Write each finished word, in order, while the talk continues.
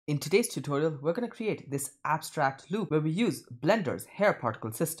In today's tutorial, we're going to create this abstract loop where we use Blender's hair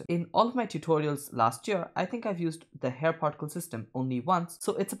particle system. In all of my tutorials last year, I think I've used the hair particle system only once,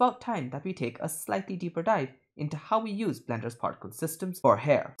 so it's about time that we take a slightly deeper dive into how we use Blender's particle systems for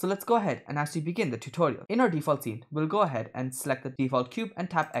hair. So let's go ahead and actually begin the tutorial. In our default scene, we'll go ahead and select the default cube and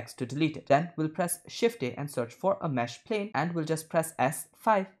tap X to delete it. Then we'll press Shift A and search for a mesh plane, and we'll just press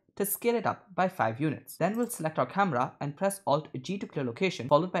S5 to scale it up by 5 units. Then we'll select our camera and press Alt G to clear location,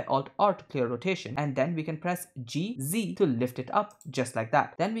 followed by Alt R to clear rotation, and then we can press GZ to lift it up just like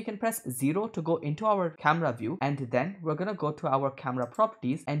that. Then we can press 0 to go into our camera view, and then we're gonna go to our camera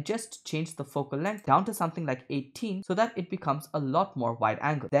properties and just change the focal length down to something like 18 so that it becomes a lot more wide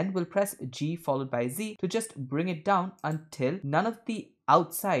angle. Then we'll press G followed by Z to just bring it down until none of the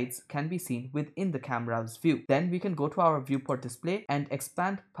outsides can be seen within the camera's view. Then we can go to our viewport display and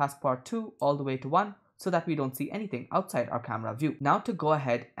expand passport 2 all the way to 1 so that we don't see anything outside our camera view. Now to go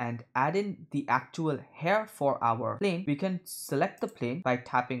ahead and add in the actual hair for our plane, we can select the plane by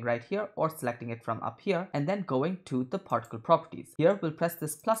tapping right here or selecting it from up here and then going to the particle properties. Here we'll press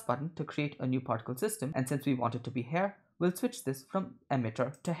this plus button to create a new particle system, and since we want it to be hair, we'll switch this from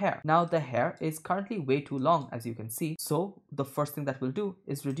emitter to hair. Now the hair is currently way too long, as you can see, so the first thing that we'll do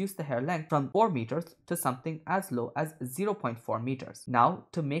is reduce the hair length from 4 meters to something as low as 0.4 meters. Now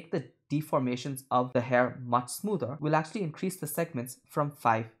to make the deformations of the hair much smoother, we'll actually increase the segments from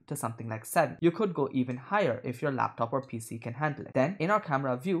 5 to something like 7. You could go even higher if your laptop or PC can handle it. Then in our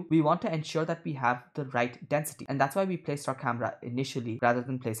camera view, we want to ensure that we have the right density, and that's why we placed our camera initially rather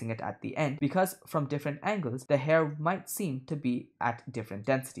than placing it at the end, because from different angles the hair might seem to be at different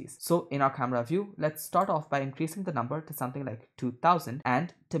densities. So in our camera view, let's start off by increasing the number to something like 2000,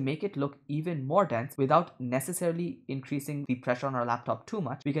 and to make it look even more dense without necessarily increasing the pressure on our laptop too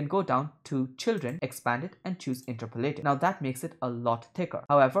much, we can go down to children, expand it, and choose interpolated. Now that makes it a lot thicker.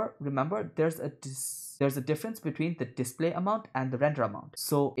 However, remember there's a difference between the display amount and the render amount.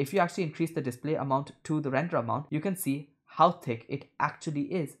 So if you actually increase the display amount to the render amount, you can see how thick it actually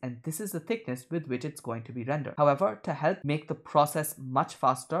is, and this is the thickness with which it's going to be rendered. However, to help make the process much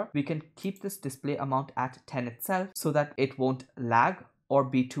faster, we can keep this display amount at 10 itself so that it won't lag or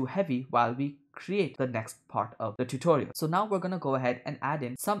be too heavy while we create the next part of the tutorial. So now we're going to go ahead and add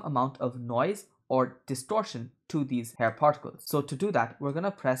in some amount of noise or distortion to these hair particles. So to do that, we're going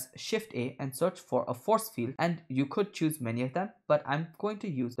to press Shift A and search for a force field, and you could choose many of them, but I'm going to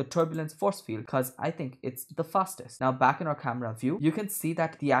use the Turbulence force field because I think it's the fastest. Now back in our camera view, you can see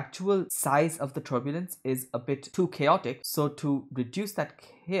that the actual size of the turbulence is a bit too chaotic. So to reduce that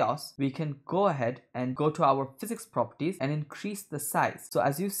chaos, we can go ahead and go to our physics properties and increase the size. So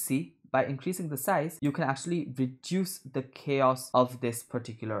as you see, by increasing the size, you can actually reduce the chaos of this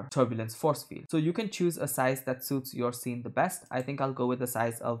particular turbulence force field. So you can choose a size that suits your scene the best. I think I'll go with a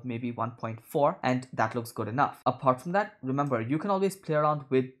size of maybe 1.4, and that looks good enough. Apart from that, remember, you can always play around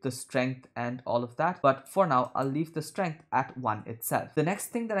with the strength and all of that, but for now, I'll leave the strength at 1 itself. The next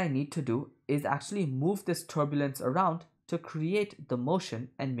thing that I need to do is actually move this turbulence around to create the motion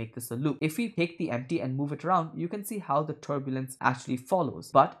and make this a loop. If we take the empty and move it around, you can see how the turbulence actually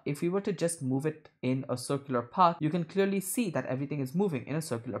follows. But if we were to just move it in a circular path, you can clearly see that everything is moving in a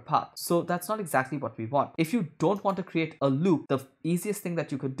circular path. So that's not exactly what we want. If you don't want to create a loop, the easiest thing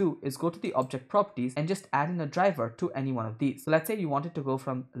that you could do is go to the object properties and just add in a driver to any one of these. So let's say you wanted to go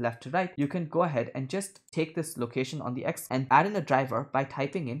from left to right, you can go ahead and just take this location on the X and add in a driver by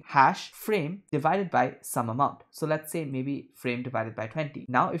typing in hash frame divided by some amount. So let's say maybe frame divided by 20.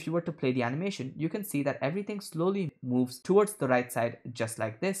 Now if you were to play the animation, you can see that everything slowly moves towards the right side just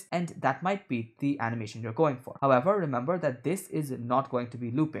like this, and that might be the animation you're going for. However, remember that this is not going to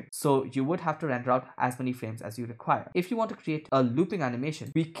be looping, so you would have to render out as many frames as you require. If you want to create a looping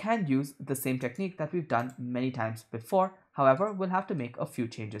animation, we can use the same technique that we've done many times before. However, we'll have to make a few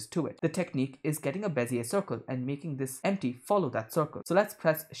changes to it. The technique is getting a Bezier circle and making this empty follow that circle. So let's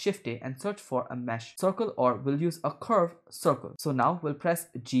press Shift A and search for a mesh circle, or we'll use a curve circle. So now we'll press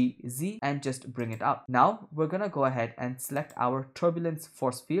GZ and just bring it up. Now we're gonna go ahead and select our turbulence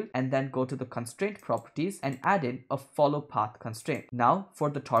force field and then go to the constraint properties and add in a follow path constraint. Now for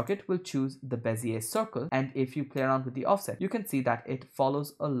the target, we'll choose the Bezier circle, and if you play around with the offset, you can see that it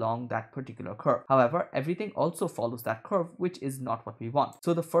follows along that particular curve. However, everything also follows that curve curve, which is not what we want.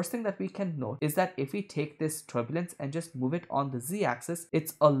 So the first thing that we can note is that if we take this turbulence and just move it on the z-axis,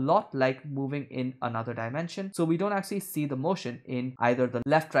 it's a lot like moving in another dimension. So we don't actually see the motion in either the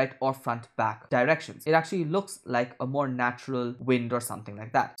left, right, or front, back directions. It actually looks like a more natural wind or something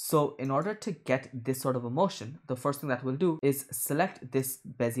like that. So in order to get this sort of a motion, the first thing that we'll do is select this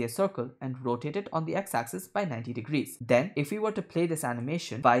Bezier circle and rotate it on the x-axis by 90 degrees. Then if we were to play this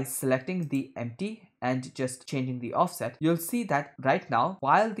animation by selecting the empty and just changing the offset, you'll see that right now,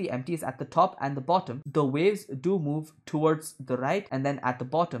 while the empty is at the top and the bottom, the waves do move towards the right, and then at the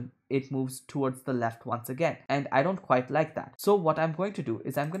bottom it moves towards the left once again, and I don't quite like that. So what I'm going to do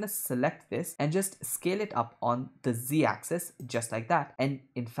is I'm going to select this and just scale it up on the z-axis just like that, and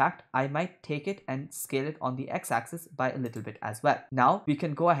in fact I might take it and scale it on the x-axis by a little bit as well. Now we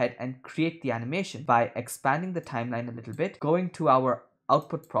can go ahead and create the animation by expanding the timeline a little bit, going to our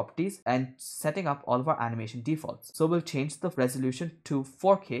output properties and setting up all of our animation defaults. So we'll change the resolution to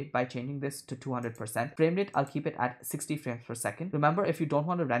 4K by changing this to 200%. Frame rate, I'll keep it at 60 frames per second. Remember, if you don't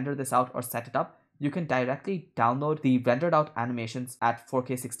want to render this out or set it up, you can directly download the rendered out animations at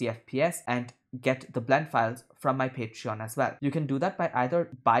 4K 60 FPS and get the blend files from my Patreon as well. You can do that by either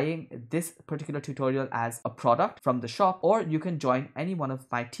buying this particular tutorial as a product from the shop, or you can join any one of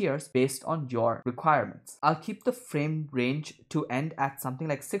my tiers based on your requirements. I'll keep the frame range to end at something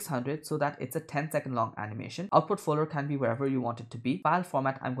like 600 so that it's a 10-second long animation. Output folder can be wherever you want it to be. File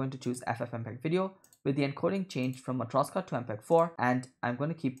format, I'm going to choose FFmpeg video with the encoding changed from Matroska to MPEG-4, and I'm going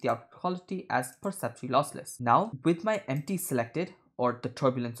to keep the output quality as perceptually lossless. Now with my empty selected, or the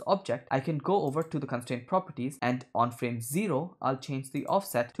turbulence object, I can go over to the constraint properties, and on frame 0, I'll change the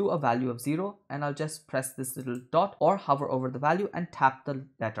offset to a value of 0, and I'll just press this little dot or hover over the value and tap the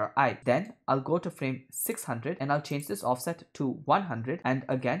letter I. Then I'll go to frame 600 and I'll change this offset to 100, and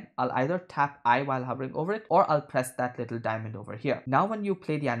again I'll either tap I while hovering over it, or I'll press that little diamond over here. Now when you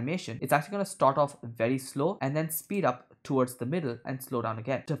play the animation, it's actually going to start off very slow and then speed up towards the middle and slow down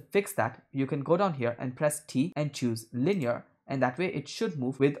again. To fix that, you can go down here and press T and choose linear, and that way it should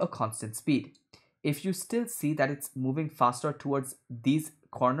move with a constant speed. If you still see that it's moving faster towards these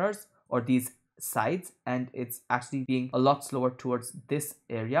corners or these sides, and it's actually being a lot slower towards this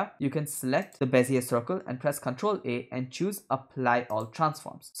area, you can select the Bezier circle and press Ctrl A and choose Apply All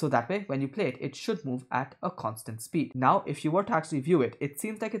Transforms. So that way when you play it, it should move at a constant speed. Now if you were to actually view it, it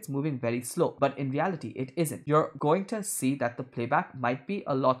seems like it's moving very slow, but in reality it isn't. You're going to see that the playback might be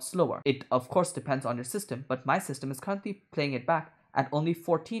a lot slower. It of course depends on your system, but my system is currently playing it back at only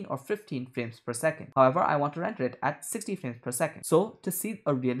 14 or 15 frames per second. However, I want to render it at 60 frames per second. So to see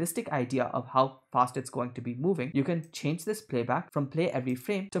a realistic idea of how fast it's going to be moving, you can change this playback from play every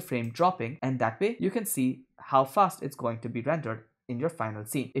frame to frame dropping, and that way you can see how fast it's going to be rendered in your final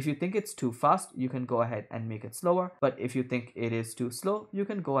scene. If you think it's too fast, you can go ahead and make it slower, but if you think it is too slow, you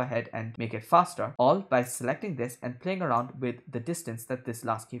can go ahead and make it faster, all by selecting this and playing around with the distance that this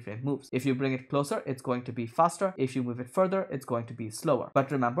last keyframe moves. If you bring it closer, it's going to be faster. If you move it further, it's going to be slower.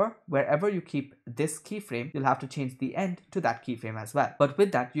 But remember, wherever you keep this keyframe, you'll have to change the end to that keyframe as well. But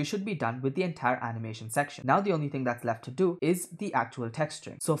with that, you should be done with the entire animation section. Now the only thing that's left to do is the actual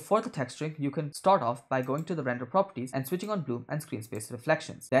texturing. So for the texturing, you can start off by going to the render properties and switching on bloom and screen space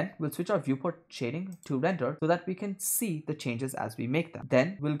reflections. Then we'll switch our viewport shading to render so that we can see the changes as we make them.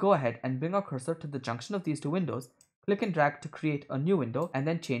 Then we'll go ahead and bring our cursor to the junction of these two windows, click and drag to create a new window, and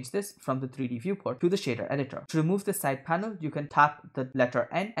then change this from the 3D viewport to the shader editor. To remove the side panel, you can tap the letter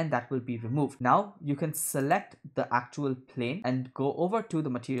N and that will be removed. Now you can select the actual plane and go over to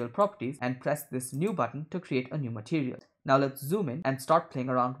the material properties and press this new button to create a new material. Now let's zoom in and start playing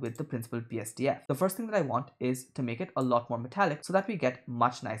around with the principled BSDF. The first thing that I want is to make it a lot more metallic so that we get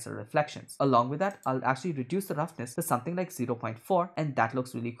much nicer reflections. Along with that, I'll actually reduce the roughness to something like 0.4, and that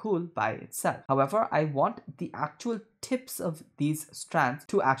looks really cool by itself. However, I want the actual tips of these strands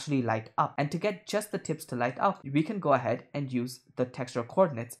to actually light up, and to get just the tips to light up, we can go ahead and use the texture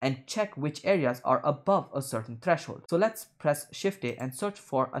coordinates and check which areas are above a certain threshold. So let's press Shift A and search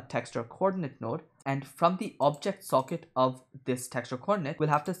for a texture coordinate node, and from the object socket of this texture coordinate, we'll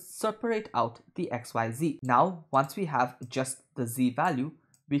have to separate out the XYZ. Now once we have just the Z value,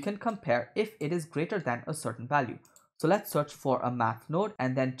 we can compare if it is greater than a certain value. So let's search for a math node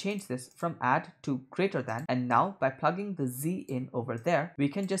and then change this from add to greater than, and now by plugging the Z in over there, we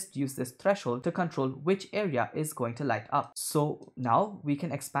can just use this threshold to control which area is going to light up. So now we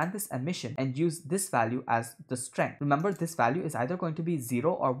can expand this emission and use this value as the strength. Remember, this value is either going to be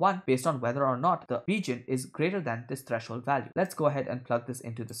 0 or 1 based on whether or not the region is greater than this threshold value. Let's go ahead and plug this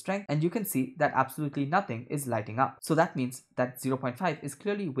into the strength, and you can see that absolutely nothing is lighting up. So that means that 0.5 is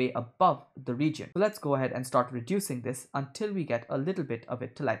clearly way above the region. So let's go ahead and start reducing this this until we get a little bit of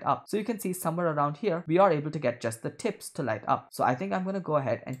it to light up. So you can see somewhere around here, we are able to get just the tips to light up. So I think I'm going to go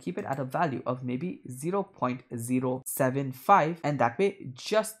ahead and keep it at a value of maybe 0.075, and that way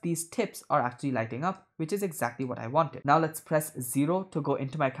just these tips are actually lighting up, which is exactly what I wanted. Now let's press 0 to go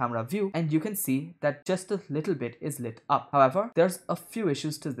into my camera view, and you can see that just a little bit is lit up. However, there's a few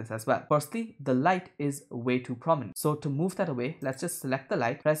issues to this as well. Firstly, the light is way too prominent. So to move that away, let's just select the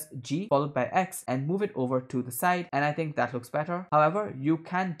light, press G followed by X, and move it over to the side, and I think that looks better. However, you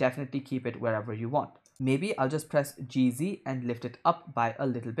can definitely keep it wherever you want. Maybe I'll just press GZ and lift it up by a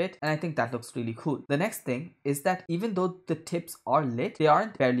little bit, and I think that looks really cool. The next thing is that even though the tips are lit, they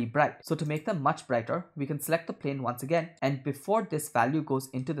aren't barely bright. So to make them much brighter, we can select the plane once again, and before this value goes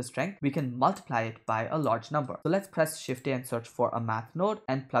into the strength, we can multiply it by a large number. So let's press Shift A and search for a math node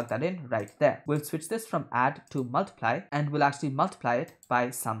and plug that in right there. We'll switch this from add to multiply, and we'll actually multiply it by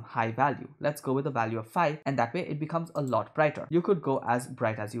some high value. Let's go with a value of 5, and that way it becomes a lot brighter. You could go as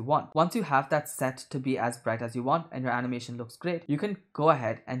bright as you want. Once you have that set to be as bright as you want and your animation looks great, you can go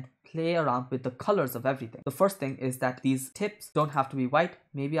ahead and play around with the colors of everything. The first thing is that these tips don't have to be white.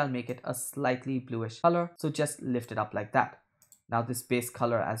 Maybe I'll make it a slightly bluish color, so just lift it up like that. Now this base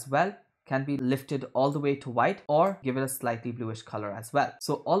color as well can be lifted all the way to white, or give it a slightly bluish color as well.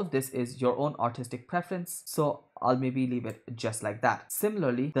 So all of this is your own artistic preference, so I'll maybe leave it just like that.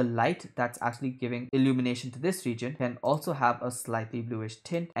 Similarly, the light that's actually giving illumination to this region can also have a slightly bluish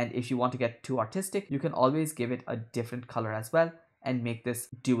tint, and if you want to get too artistic, you can always give it a different color as well and make this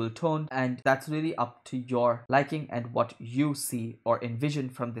dual tone, and that's really up to your liking and what you see or envision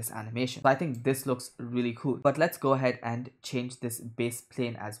from this animation. So I think this looks really cool, but let's go ahead and change this base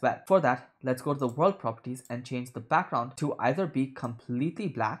plane as well. For that, let's go to the world properties and change the background to either be completely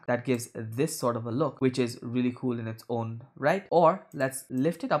black, that gives this sort of a look, which is really cool in its own right, or let's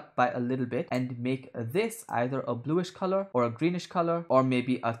lift it up by a little bit and make this either a bluish color or a greenish color, or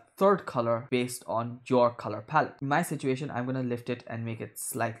maybe a third color based on your color palette. In my situation, I'm going to lift it and make it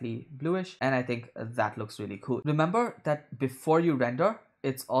slightly bluish, and I think that looks really cool. Remember that before you render,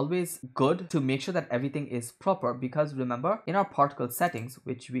 it's always good to make sure that everything is proper, because remember, in our particle settings,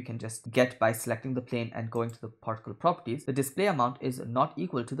 which we can just get by selecting the plane and going to the particle properties, the display amount is not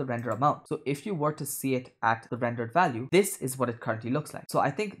equal to the render amount. So if you were to see it at the rendered value, this is what it currently looks like. So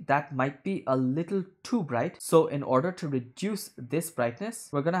I think that might be a little too bright. So in order to reduce this brightness,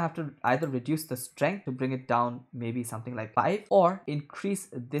 we're gonna have to either reduce the strength to bring it down maybe something like 5, or increase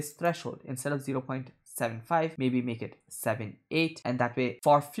this threshold. Instead of 0.75, maybe make it 7, 8, and that way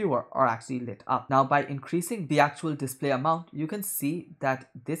far fewer are actually lit up. Now by increasing the actual display amount, you can see that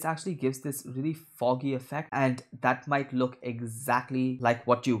this actually gives this really foggy effect, and that might look exactly like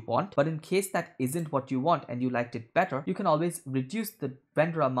what you want. But in case that isn't what you want and you liked it better, you can always reduce the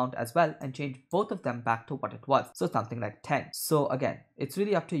render amount as well and change both of them back to what it was, so something like 10. So again, it's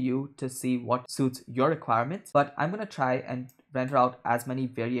really up to you to see what suits your requirements, but I'm gonna try and render out as many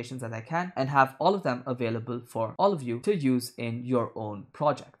variations as I can and have all of them available for all of you to use in your own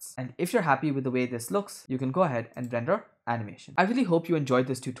projects. And if you're happy with the way this looks, you can go ahead and render animation. I really hope you enjoyed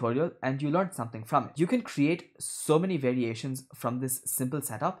this tutorial and you learned something from it. You can create so many variations from this simple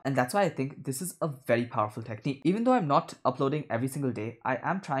setup, and that's why I think this is a very powerful technique. Even though I'm not uploading every single day, I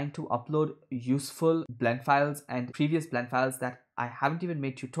am trying to upload useful blend files and previous blend files that I haven't even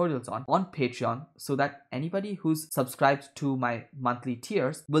made tutorials on Patreon, so that anybody who's subscribed to my monthly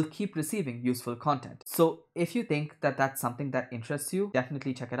tiers will keep receiving useful content. So if you think that that's something that interests you,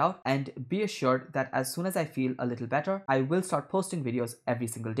 definitely check it out, and be assured that as soon as I feel a little better, I will start posting videos every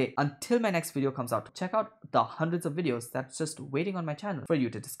single day. Until my next video comes out, check out the hundreds of videos that's just waiting on my channel for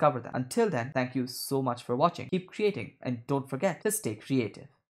you to discover them. Until then, thank you so much for watching. Keep creating, and don't forget to stay creative.